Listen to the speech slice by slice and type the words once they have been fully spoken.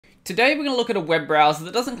Today we're going to look at a web browser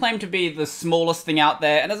that doesn't claim to be the smallest thing out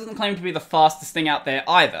there and doesn't claim to be the fastest thing out there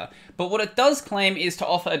either. But what it does claim is to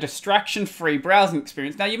offer a distraction-free browsing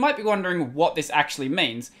experience. Now you might be wondering what this actually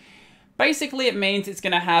means. Basically it means it's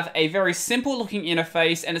going to have a very simple looking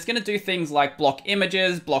interface and it's going to do things like block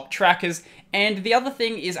images, block trackers, and the other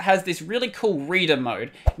thing is it has this really cool reader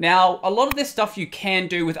mode. Now a lot of this stuff you can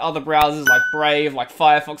do with other browsers like Brave, like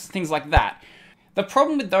Firefox, things like that. The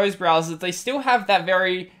problem with those browsers, they still have that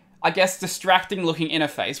very, I guess, distracting looking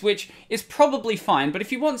interface, which is probably fine, but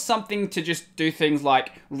if you want something to just do things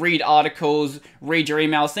like read articles, read your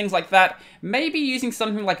emails, things like that, maybe using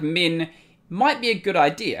something like Min might be a good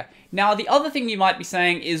idea. Now, the other thing you might be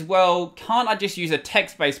saying is, well, can't I just use a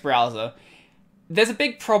text-based browser? There's a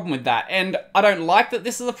big problem with that, and I don't like that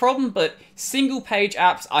this is a problem, but single-page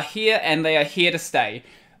apps are here and they are here to stay.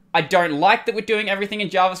 I don't like that we're doing everything in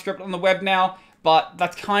JavaScript on the web now, but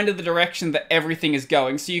that's kind of the direction that everything is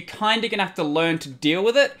going, so you're kind of going to have to learn to deal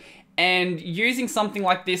with it, and using something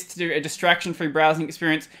like this to do a distraction-free browsing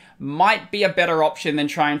experience might be a better option than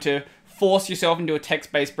trying to force yourself into a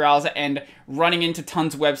text-based browser and running into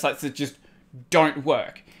tons of websites that just don't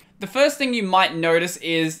work. The first thing you might notice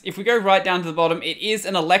is, if we go right down to the bottom, it is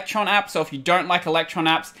an Electron app, so if you don't like Electron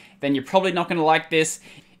apps, then you're probably not going to like this.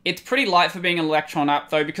 It's pretty light for being an Electron app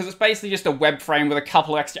though, because it's basically just a web frame with a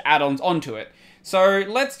couple of extra add-ons onto it. So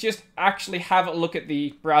let's just actually have a look at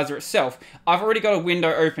the browser itself. I've already got a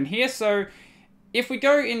window open here, so if we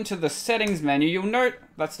go into the settings menu, you'll note,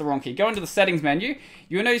 that's the wrong key, go into the settings menu,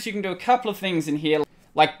 you'll notice you can do a couple of things in here,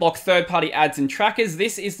 like block third-party ads and trackers.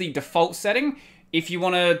 This is the default setting. If you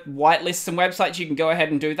want to whitelist some websites, you can go ahead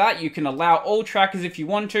and do that. You can allow all trackers if you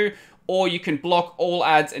want to, or you can block all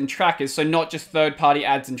ads and trackers, so not just third-party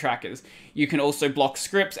ads and trackers. You can also block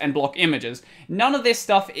scripts and block images. None of this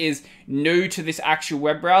stuff is new to this actual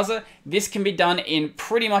web browser. This can be done in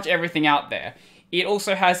pretty much everything out there. It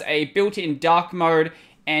also has a built-in dark mode,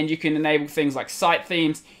 and you can enable things like site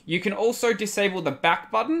themes. You can also disable the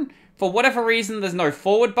back button. For whatever reason, there's no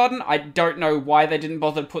forward button. I don't know why they didn't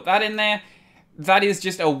bother to put that in there. That is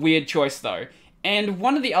just a weird choice though. And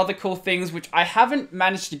one of the other cool things, which I haven't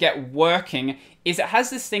managed to get working, is it has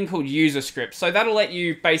this thing called user script. So that'll let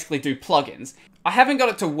you basically do plugins. I haven't got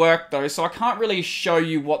it to work though, so I can't really show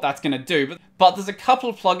you what that's going to do. But there's a couple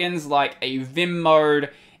of plugins like a Vim mode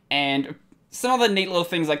and some other neat little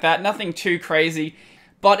things like that. Nothing too crazy,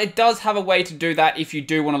 but it does have a way to do that if you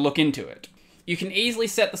do want to look into it. You can easily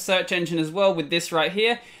set the search engine as well with this right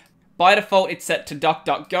here. By default, it's set to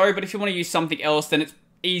DuckDuckGo, but if you want to use something else, then it's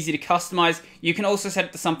easy to customize. You can also set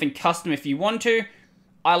it to something custom if you want to.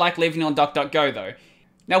 I like leaving it on DuckDuckGo though.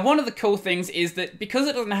 Now, one of the cool things is that because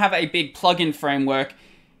it doesn't have a big plugin framework,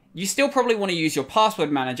 you still probably want to use your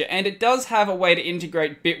password manager, and it does have a way to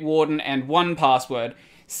integrate Bitwarden and 1Password.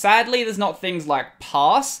 Sadly, there's not things like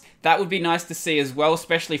pass. That would be nice to see as well,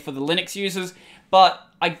 especially for the Linux users, but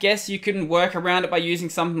I guess you can work around it by using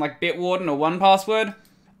something like Bitwarden or 1Password.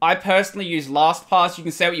 I personally use LastPass. You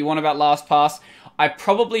can say what you want about LastPass. I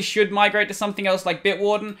probably should migrate to something else like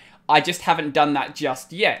Bitwarden. I just haven't done that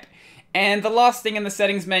just yet. And the last thing in the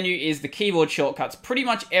settings menu is the keyboard shortcuts. Pretty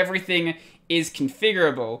much everything is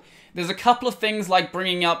configurable. There's a couple of things like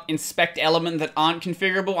bringing up inspect element that aren't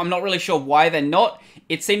configurable. I'm not really sure why they're not.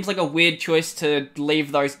 It seems like a weird choice to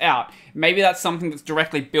leave those out. Maybe that's something that's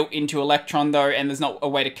directly built into Electron though, and there's not a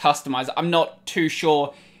way to customize it. I'm not too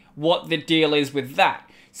sure what the deal is with that.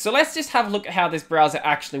 So let's just have a look at how this browser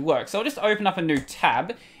actually works. So I'll just open up a new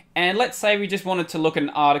tab, and let's say we just wanted to look at an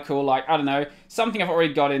article like, I don't know, something I've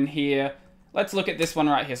already got in here. Let's look at this one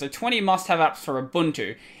right here. So 20 must-have apps for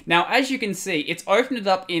Ubuntu. Now, as you can see, it's opened it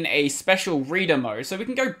up in a special reader mode. So we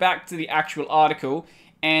can go back to the actual article,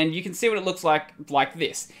 and you can see what it looks like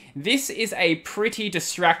this. This is a pretty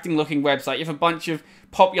distracting looking website. You have a bunch of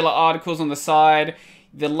popular articles on the side.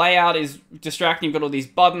 The layout is distracting. You've got all these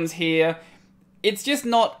buttons here. It's just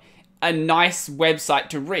not a nice website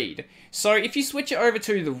to read. So if you switch it over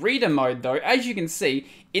to the reader mode though, as you can see,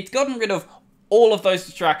 it's gotten rid of all of those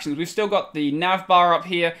distractions. We've still got the nav bar up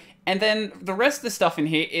here, and then the rest of the stuff in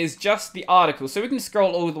here is just the article. So we can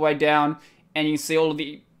scroll all the way down, and you can see all of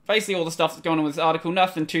the, basically all the stuff that's going on with this article.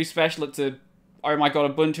 Nothing too special. It's a, oh my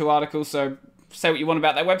god, Ubuntu article, so say what you want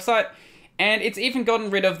about that website. And it's even gotten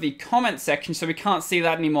rid of the comment section, so we can't see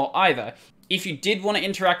that anymore either. If you did want to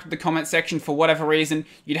interact with the comment section for whatever reason,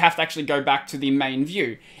 you'd have to actually go back to the main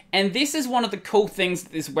view. And this is one of the cool things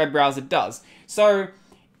that this web browser does. So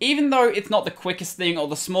even though it's not the quickest thing or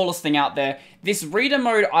the smallest thing out there, this reader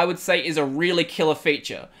mode, I would say, is a really killer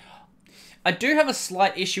feature. I do have a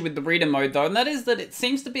slight issue with the reader mode though, and that is that it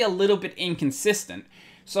seems to be a little bit inconsistent.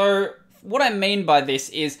 So what I mean by this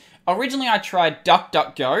is, originally I tried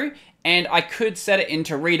DuckDuckGo, and I could set it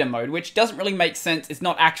into reader mode, which doesn't really make sense, it's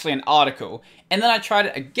not actually an article. And then I tried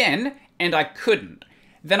it again, and I couldn't.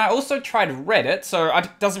 Then I also tried Reddit, so it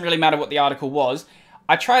doesn't really matter what the article was.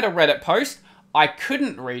 I tried a Reddit post, I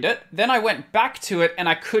couldn't read it, then I went back to it, and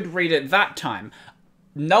I could read it that time.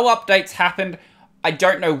 No updates happened. I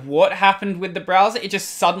don't know what happened with the browser, it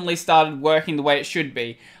just suddenly started working the way it should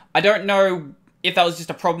be. I don't know if that was just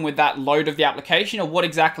a problem with that load of the application, or what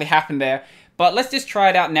exactly happened there. But let's just try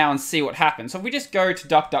it out now and see what happens. So if we just go to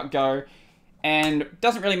DuckDuckGo, and it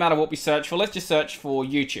doesn't really matter what we search for, let's just search for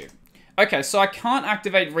YouTube. Okay, so I can't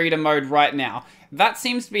activate reader mode right now. That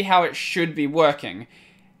seems to be how it should be working.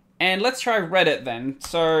 And let's try Reddit then.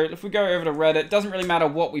 So if we go over to Reddit, it doesn't really matter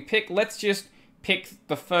what we pick, let's just pick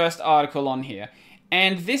the first article on here.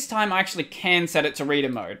 And this time I actually can set it to reader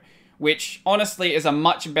mode, which honestly is a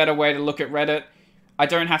much better way to look at Reddit. I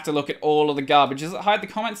don't have to look at all of the garbage. Does it hide the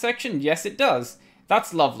comment section? Yes, it does.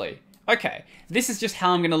 That's lovely. Okay, this is just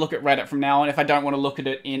how I'm going to look at Reddit from now on if I don't want to look at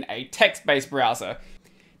it in a text-based browser.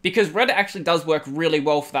 Because Reddit actually does work really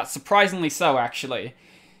well for that, surprisingly so, actually.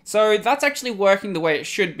 So that's actually working the way it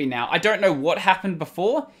should be now. I don't know what happened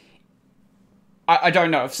before. I don't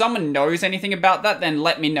know. If someone knows anything about that, then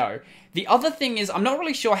let me know. The other thing is, I'm not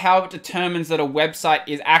really sure how it determines that a website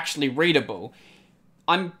is actually readable.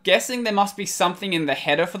 I'm guessing there must be something in the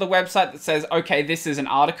header for the website that says, okay, this is an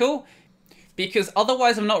article. Because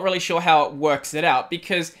otherwise I'm not really sure how it works it out.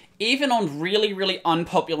 Because even on really, really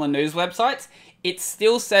unpopular news websites, it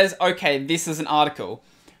still says, okay, this is an article.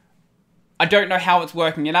 I don't know how it's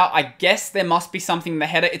working it out. I guess there must be something in the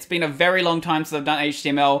header. It's been a very long time since I've done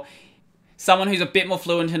HTML. Someone who's a bit more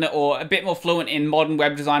fluent in it, or a bit more fluent in modern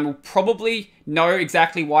web design, will probably know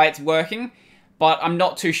exactly why it's working, but I'm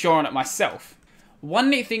not too sure on it myself. One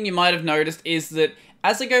neat thing you might have noticed is that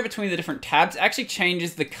as I go between the different tabs, it actually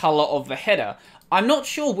changes the color of the header. I'm not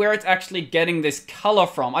sure where it's actually getting this color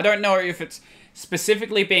from. I don't know if it's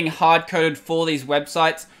specifically being hard-coded for these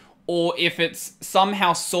websites, or if it's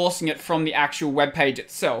somehow sourcing it from the actual web page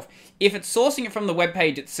itself. If it's sourcing it from the web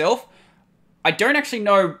page itself, I don't actually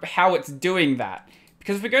know how it's doing that.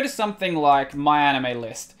 Because if we go to something like My Anime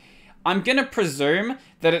List, I'm going to presume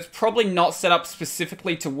that it's probably not set up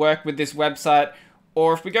specifically to work with this website.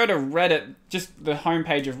 Or if we go to Reddit, just the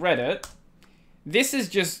homepage of Reddit, this is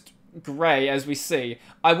just grey as we see.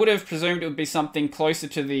 I would have presumed it would be something closer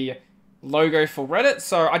to the logo for Reddit,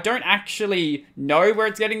 so I don't actually know where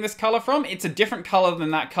it's getting this color from. It's a different color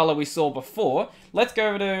than that color we saw before. Let's go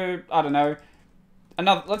over to, I don't know,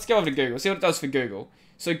 let's go over to Google, see what it does for Google.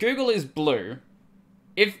 So Google is blue.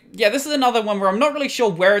 Yeah, this is another one where I'm not really sure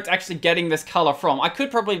where it's actually getting this color from. I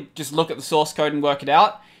could probably just look at the source code and work it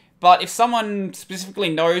out, but if someone specifically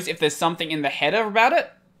knows if there's something in the header about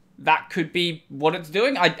it, that could be what it's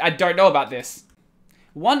doing. I don't know about this.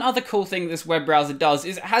 One other cool thing this web browser does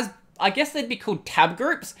is it has, I guess they'd be called tab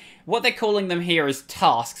groups. What they're calling them here is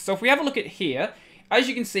tasks. So if we have a look at here, as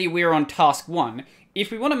you can see, we're on task 1.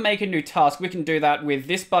 If we want to make a new task, we can do that with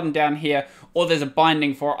this button down here, or there's a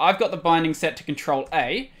binding for it. I've got the binding set to Control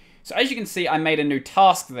A. So as you can see, I made a new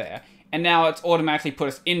task there, and now it's automatically put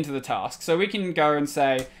us into the task. So we can go and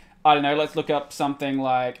say, I don't know, let's look up something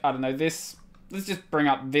like, I don't know, this. Let's just bring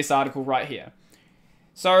up this article right here.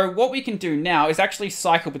 So what we can do now is actually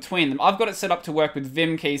cycle between them. I've got it set up to work with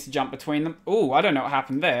Vim keys to jump between them. Ooh, I don't know what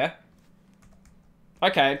happened there.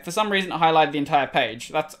 Okay, for some reason it highlighted the entire page.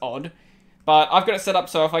 That's odd. But I've got it set up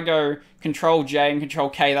so if I go Control J and Control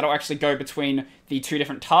K, that'll actually go between the two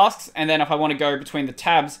different tasks. And then if I want to go between the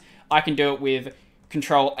tabs, I can do it with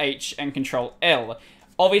Control H and Control L.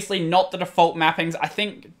 Obviously not the default mappings. I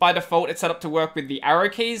think by default it's set up to work with the arrow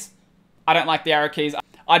keys. I don't like the arrow keys.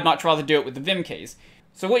 I'd much rather do it with the Vim keys.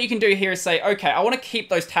 So what you can do here is say, okay, I want to keep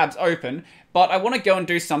those tabs open, but I want to go and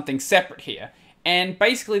do something separate here. And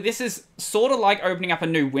basically this is sort of like opening up a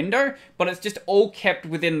new window, but it's just all kept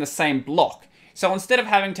within the same block. So instead of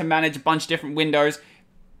having to manage a bunch of different windows,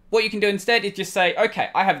 what you can do instead is just say, okay,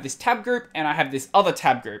 I have this tab group and I have this other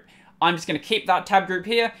tab group. I'm just going to keep that tab group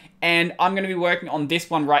here, and I'm going to be working on this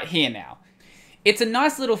one right here now. It's a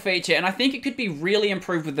nice little feature, and I think it could be really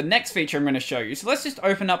improved with the next feature I'm going to show you. So let's just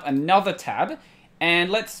open up another tab, and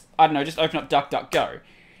let's, I don't know, just open up DuckDuckGo.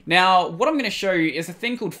 Now, what I'm going to show you is a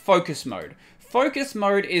thing called Focus Mode. Focus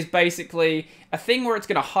Mode is basically a thing where it's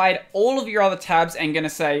going to hide all of your other tabs and going to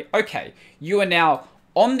say, okay, you are now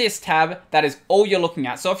on this tab, that is all you're looking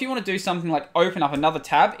at. So if you want to do something like open up another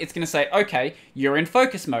tab, it's going to say, okay, you're in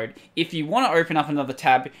focus mode. If you want to open up another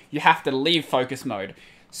tab, you have to leave focus mode.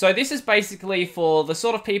 So this is basically for the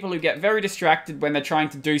sort of people who get very distracted when they're trying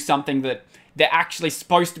to do something that they're actually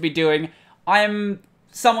supposed to be doing. I'm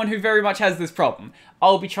someone who very much has this problem.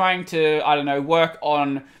 I'll be trying to, I don't know, work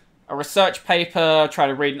on a research paper, try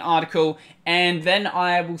to read an article, and then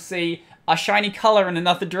I will see a shiny color in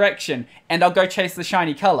another direction, and I'll go chase the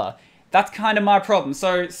shiny color. That's kind of my problem.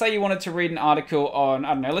 So say you wanted to read an article on,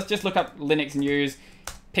 I don't know, let's just look up Linux news,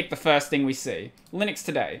 pick the first thing we see. Linux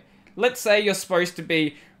Today. Let's say you're supposed to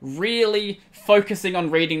be really focusing on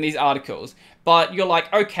reading these articles, but you're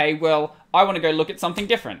like, okay, well, I want to go look at something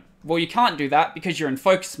different. Well, you can't do that because you're in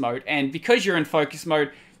focus mode, and because you're in focus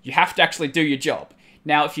mode, you have to actually do your job.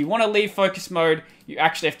 Now, if you want to leave focus mode, you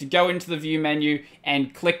actually have to go into the view menu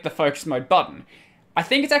and click the focus mode button. I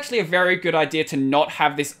think it's actually a very good idea to not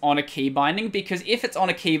have this on a key binding, because if it's on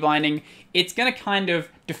a key binding, it's going to kind of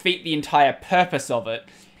defeat the entire purpose of it.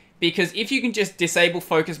 Because if you can just disable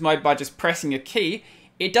focus mode by just pressing a key,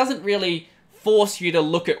 it doesn't really force you to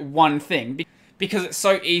look at one thing, because it's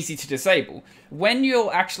so easy to disable. When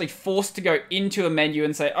you're actually forced to go into a menu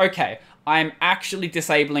and say, okay, I'm actually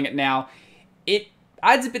disabling it now, it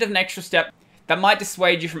adds a bit of an extra step that might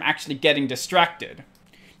dissuade you from actually getting distracted.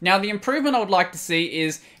 Now, the improvement I would like to see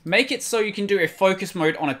is make it so you can do a focus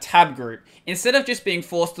mode on a tab group, instead of just being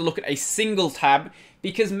forced to look at a single tab,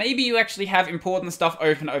 because maybe you actually have important stuff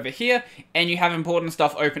open over here, and you have important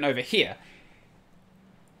stuff open over here.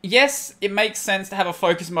 Yes, it makes sense to have a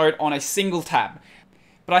focus mode on a single tab,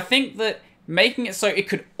 but I think that making it so it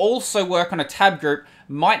could also work on a tab group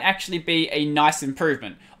might actually be a nice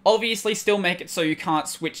improvement. Obviously, still make it so you can't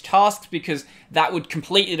switch tasks, because that would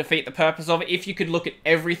completely defeat the purpose of it. If you could look at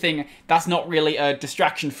everything, that's not really a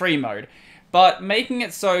distraction-free mode. But making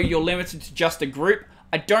it so you're limited to just a group,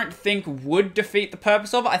 I don't think would defeat the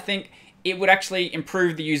purpose of it. I think it would actually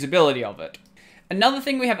improve the usability of it. Another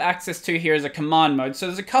thing we have access to here is a command mode. So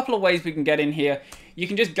there's a couple of ways we can get in here. You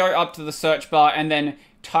can just go up to the search bar and then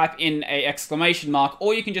type in a exclamation mark,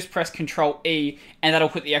 or you can just press Control E and that'll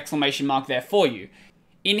put the exclamation mark there for you.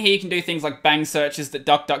 In here you can do things like bang searches that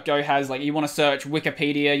DuckDuckGo has, like you want to search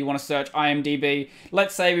Wikipedia, you want to search IMDb.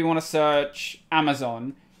 Let's say we want to search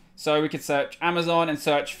Amazon. So we could search Amazon and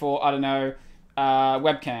search for, I don't know,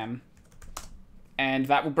 webcam. And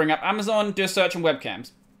that will bring up Amazon, do a search on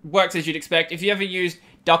webcams. Works as you'd expect. If you ever used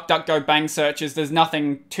DuckDuckGo bang searches, there's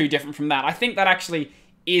nothing too different from that. I think that actually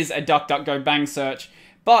is a DuckDuckGo bang search,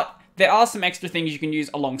 but there are some extra things you can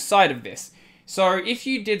use alongside of this. So if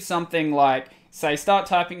you did something like, say, start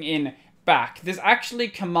typing in back, there's actually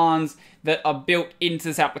commands that are built into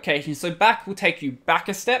this application. So back will take you back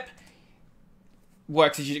a step.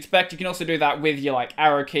 Works as you'd expect. You can also do that with your like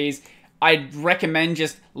arrow keys. I'd recommend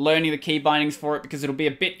just learning the key bindings for it, because it'll be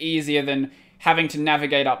a bit easier than having to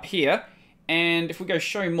navigate up here. And if we go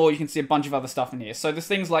show more, you can see a bunch of other stuff in here. So there's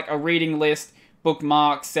things like a reading list,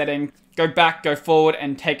 bookmark, setting, go back, go forward,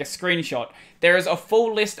 and take a screenshot. There is a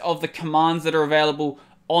full list of the commands that are available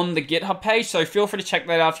on the GitHub page, so feel free to check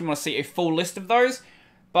that out if you want to see a full list of those.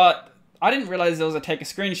 But I didn't realize there was a take a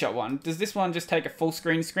screenshot one. Does this one just take a full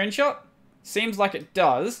screen screenshot? Seems like it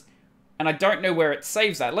does, and I don't know where it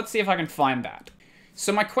saves that. Let's see if I can find that.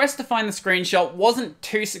 So my quest to find the screenshot wasn't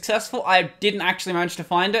too successful. I didn't actually manage to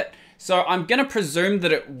find it, so I'm gonna presume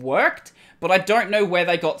that it worked, but I don't know where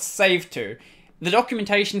they got saved to. The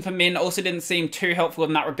documentation for Min also didn't seem too helpful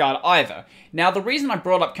in that regard either. Now, the reason I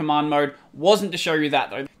brought up command mode wasn't to show you that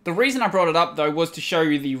though. The reason I brought it up though was to show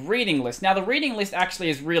you the reading list. Now, the reading list actually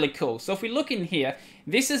is really cool. So if we look in here,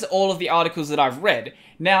 this is all of the articles that I've read.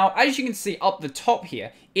 Now, as you can see up the top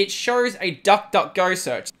here, it shows a DuckDuckGo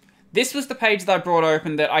search. This was the page that I brought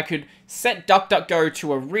open that I could set DuckDuckGo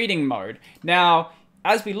to a reading mode. Now,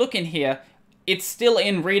 as we look in here, it's still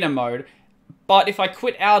in reader mode, but if I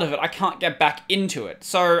quit out of it, I can't get back into it.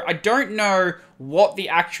 So I don't know what the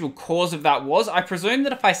actual cause of that was. I presume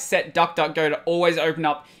that if I set DuckDuckGo to always open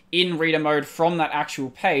up in reader mode from that actual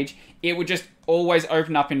page, it would just always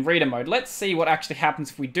open up in reader mode. Let's see what actually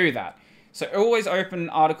happens if we do that. So always open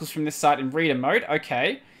articles from this site in reader mode,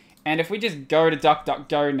 okay. And if we just go to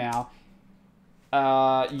DuckDuckGo now,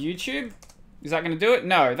 YouTube, is that going to do it?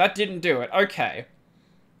 No, that didn't do it, okay.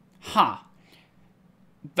 Huh.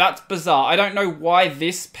 That's bizarre. I don't know why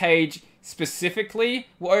this page specifically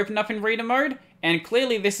will open up in reader mode, and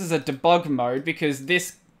clearly this is a debug mode because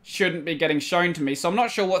this shouldn't be getting shown to me, so I'm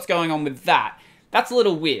not sure what's going on with that. That's a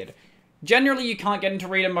little weird. Generally, you can't get into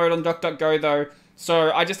reader mode on DuckDuckGo though,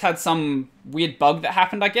 so I just had some weird bug that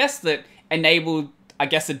happened, I guess, that enabled, I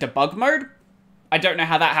guess, a debug mode? I don't know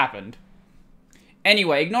how that happened.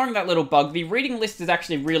 Anyway, ignoring that little bug, the reading list is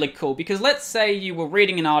actually really cool, because let's say you were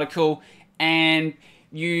reading an article and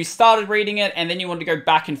you started reading it and then you wanted to go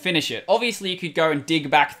back and finish it. Obviously, you could go and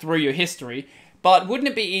dig back through your history, But wouldn't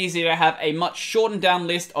it be easier to have a much shortened down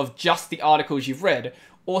list of just the articles you've read?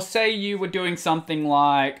 Or say you were doing something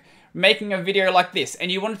like making a video like this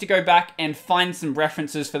and you wanted to go back and find some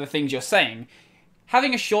references for the things you're saying.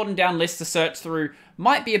 Having a shortened down list to search through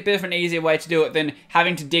might be a bit of an easier way to do it than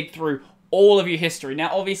having to dig through all of your history.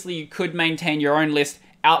 Now, obviously, you could maintain your own list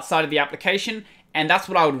outside of the application, and that's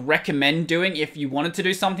what I would recommend doing if you wanted to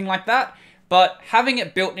do something like that. But having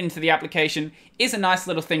it built into the application is a nice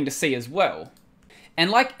little thing to see as well. And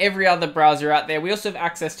like every other browser out there, we also have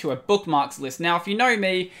access to a bookmarks list. Now, if you know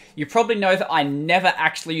me, you probably know that I never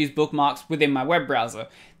actually use bookmarks within my web browser.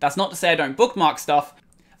 That's not to say I don't bookmark stuff.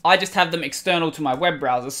 I just have them external to my web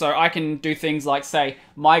browser, so I can do things like, say,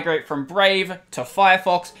 migrate from Brave to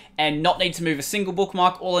Firefox and not need to move a single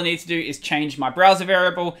bookmark. All I need to do is change my browser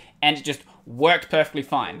variable, and it just worked perfectly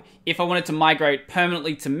fine. If I wanted to migrate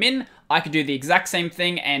permanently to Min, I could do the exact same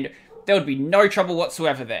thing, and there would be no trouble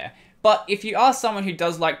whatsoever there. But if you are someone who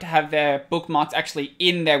does like to have their bookmarks actually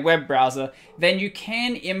in their web browser, then you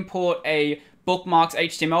can import a bookmarks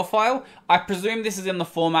HTML file. I presume this is in the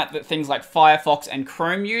format that things like Firefox and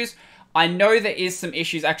Chrome use. I know there is some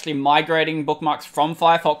issues actually migrating bookmarks from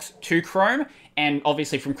Firefox to Chrome, and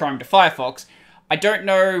obviously from Chrome to Firefox. I don't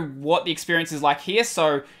know what the experience is like here,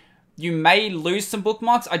 so you may lose some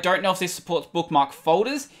bookmarks. I don't know if this supports bookmark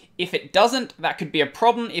folders. If it doesn't, that could be a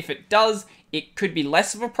problem. If it does, it could be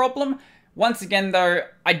less of a problem. Once again though,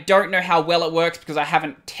 I don't know how well it works because I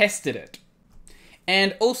haven't tested it.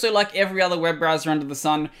 And also, like every other web browser under the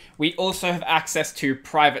sun, we also have access to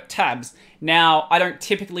private tabs. Now, I don't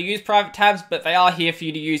typically use private tabs, but they are here for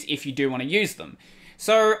you to use if you do want to use them.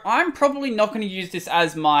 So I'm probably not going to use this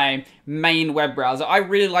as my main web browser. I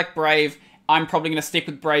really like Brave. I'm probably going to stick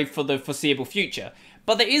with Brave for the foreseeable future.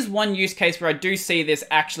 But there is one use case where I do see this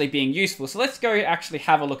actually being useful. So let's go actually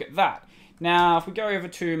have a look at that. Now, if we go over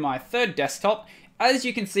to my third desktop, as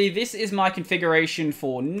you can see, this is my configuration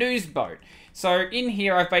for Newsboat. So in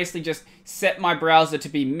here, I've basically just set my browser to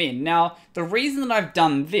be Min. Now, the reason that I've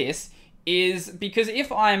done this is because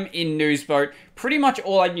if I'm in Newsboat, pretty much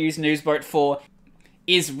all I use Newsboat for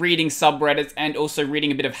is reading subreddits and also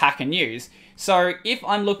reading a bit of hacker news. So if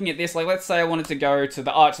I'm looking at this, like let's say I wanted to go to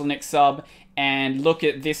the ArchLinux sub and look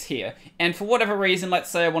at this here, and for whatever reason, let's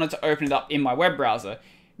say I wanted to open it up in my web browser.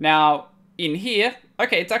 Now, in here,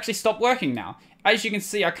 okay, it's actually stopped working now. As you can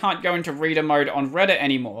see, I can't go into reader mode on Reddit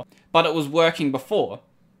anymore, but it was working before.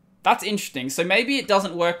 That's interesting. So maybe it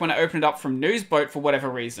doesn't work when I open it up from Newsboat for whatever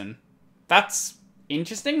reason. That's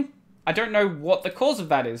interesting. I don't know what the cause of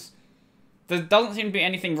that is. There doesn't seem to be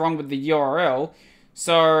anything wrong with the URL,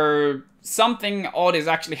 so something odd is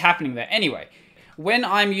actually happening there. Anyway, when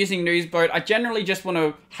I'm using Newsboat, I generally just want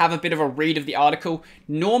to have a bit of a read of the article.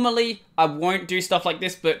 Normally, I won't do stuff like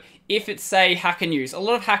this, but if it's, say, Hacker News, a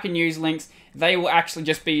lot of Hacker News links, they will actually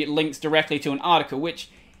just be links directly to an article, which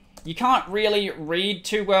you can't really read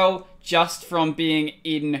too well just from being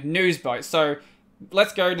in Newsboat. So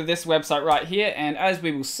let's go to this website right here, and as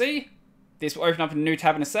we will see, this will open up a new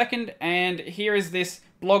tab in a second, and here is this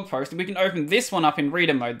blog post, and we can open this one up in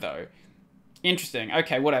reader mode though. Interesting.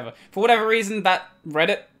 Okay, whatever. For whatever reason, that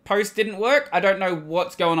Reddit post didn't work. I don't know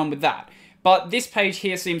what's going on with that. But this page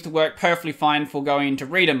here seems to work perfectly fine for going into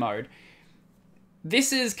reader mode.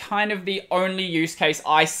 This is kind of the only use case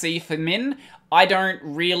I see for Min. I don't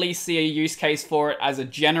really see a use case for it as a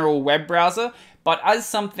general web browser, but as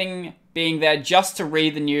something being there just to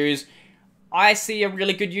read the news, I see a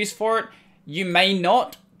really good use for it. You may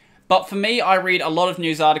not, but for me, I read a lot of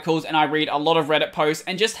news articles and I read a lot of Reddit posts,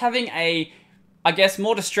 and just having a, I guess,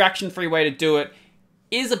 more distraction-free way to do it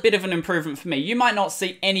is a bit of an improvement for me. You might not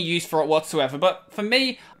see any use for it whatsoever, but for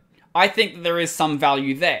me, I think that there is some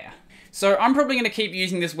value there. So I'm probably going to keep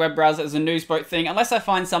using this web browser as a Newsboat thing, unless I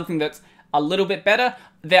find something that's a little bit better.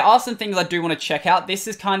 There are some things I do want to check out. This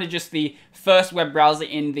is kind of just the first web browser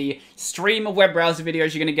in the stream of web browser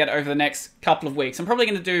videos you're going to get over the next couple of weeks. I'm probably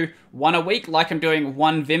going to do one a week, like I'm doing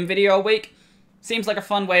one Vim video a week. Seems like a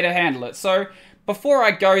fun way to handle it. So before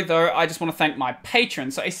I go, though, I just want to thank my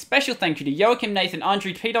patrons. So a special thank you to Joachim, Nathan,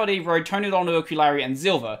 Andre, P.E. Road, Tony Donald, Larry, and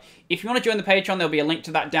Zilver. If you want to join the Patreon, there'll be a link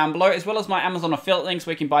to that down below, as well as my Amazon affiliate links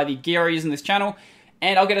where you can buy the gear I use in this channel,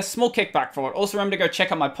 and I'll get a small kickback for it. Also, remember to go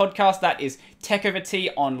check out my podcast. That is Tech Over Tea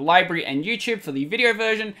on Library and YouTube for the video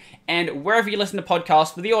version, and wherever you listen to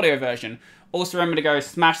podcasts for the audio version. Also, remember to go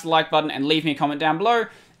smash the like button and leave me a comment down below,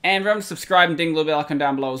 and remember to subscribe and ding the little bell icon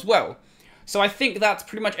down below as well. So I think that's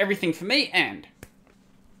pretty much everything for me, and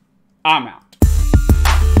I'm out.